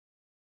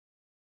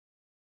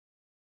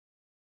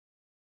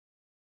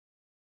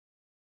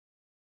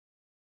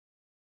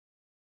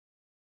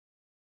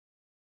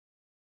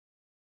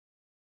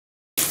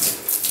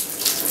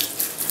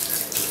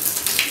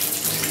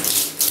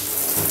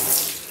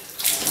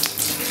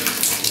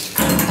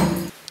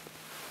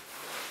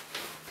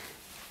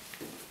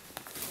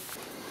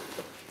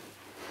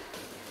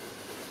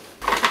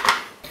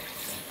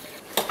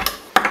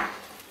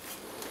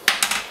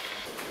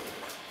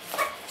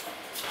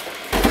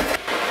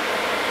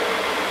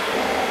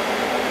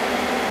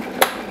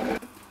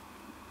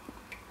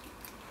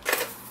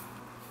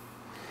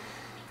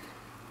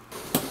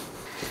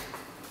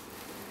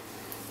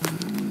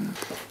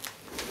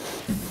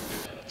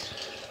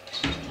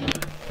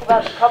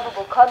about the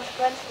probable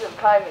consequences of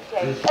climate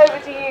change. Over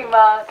to you,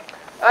 Mark.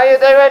 How you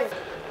doing?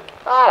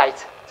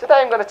 Alright, today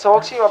I'm going to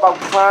talk to you about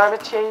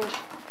climate change.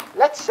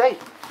 Let's say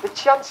the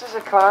chances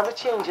of climate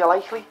change are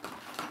likely.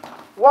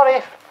 What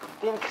if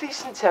the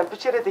increasing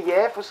temperature of the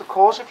earth was the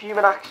cause of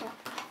human action?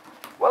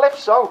 Well, if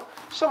so,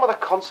 some of the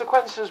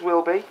consequences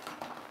will be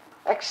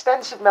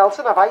extensive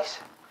melting of ice,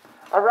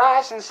 a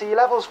rise in sea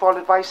levels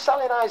followed by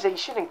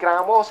salinisation in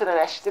groundwater and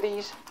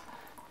estuaries,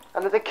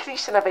 and a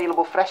decrease in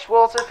available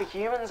freshwater for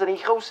humans and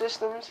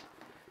ecosystems.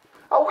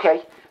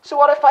 Okay, so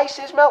what if ice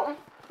is melting?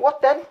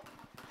 What then?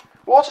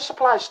 Water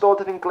supply stored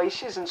within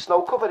glaciers and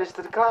snow cover is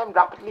to decline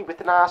rapidly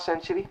within our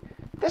century.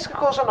 This could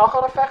cause a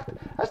knock-on effect,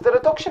 as the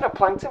reduction of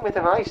plankton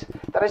within ice,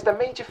 that is the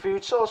major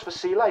food source for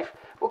sea life,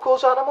 will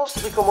cause animals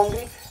to become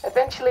hungry,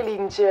 eventually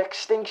leading to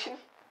extinction.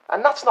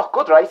 And that's not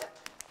good, right?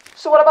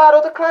 So what about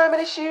other climate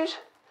issues?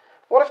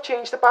 What if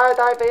change to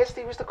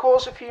biodiversity was the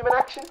cause of human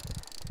action?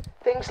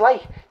 Things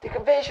like the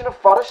conversion of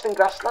forest and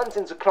grasslands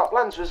into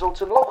croplands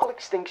results in local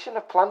extinction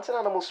of plant and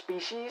animal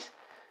species,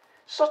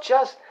 such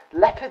as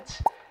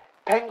leopards,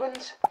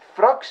 penguins,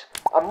 frogs,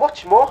 and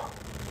much more.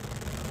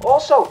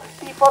 Also,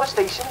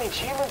 deforestation leaves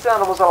humans and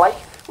animals alike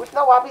with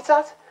no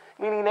habitat,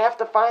 meaning they have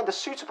to find a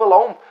suitable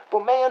home,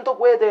 but may end up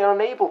where they are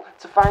unable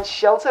to find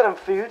shelter and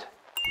food.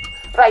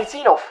 Right,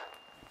 enough.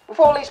 With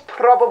all these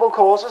probable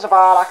causes of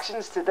our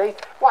actions today,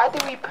 why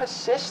do we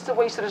persist to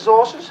waste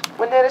resources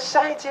when there is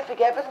scientific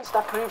evidence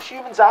that proves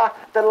humans are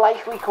the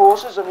likely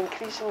causes of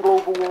increasing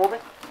global warming?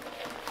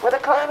 Whether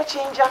climate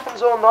change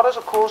happens or not as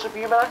a cause of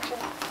human action,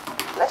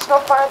 let's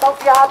not find out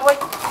the hard way.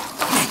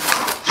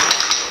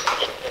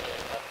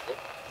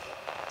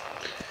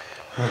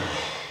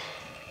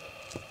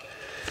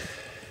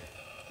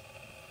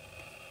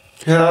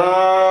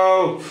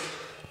 Help!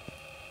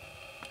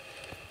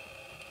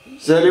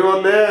 Is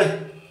anyone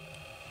there?